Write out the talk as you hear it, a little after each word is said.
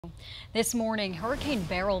This morning, Hurricane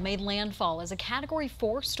Beryl made landfall as a Category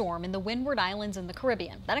 4 storm in the Windward Islands in the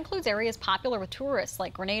Caribbean. That includes areas popular with tourists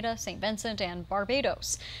like Grenada, St. Vincent, and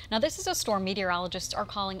Barbados. Now, this is a storm meteorologists are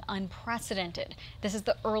calling unprecedented. This is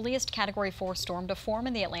the earliest Category 4 storm to form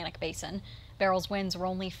in the Atlantic Basin. Beryl's winds were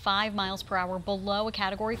only 5 miles per hour below a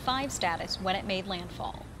Category 5 status when it made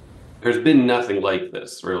landfall. There's been nothing like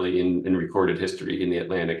this really in recorded history in the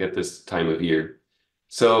Atlantic at this time of year.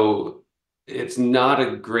 So it's not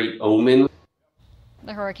a great omen.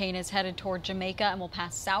 The hurricane is headed toward Jamaica and will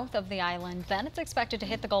pass south of the island. Then it's expected to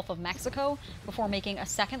hit the Gulf of Mexico before making a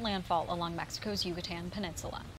second landfall along Mexico's Yucatan Peninsula.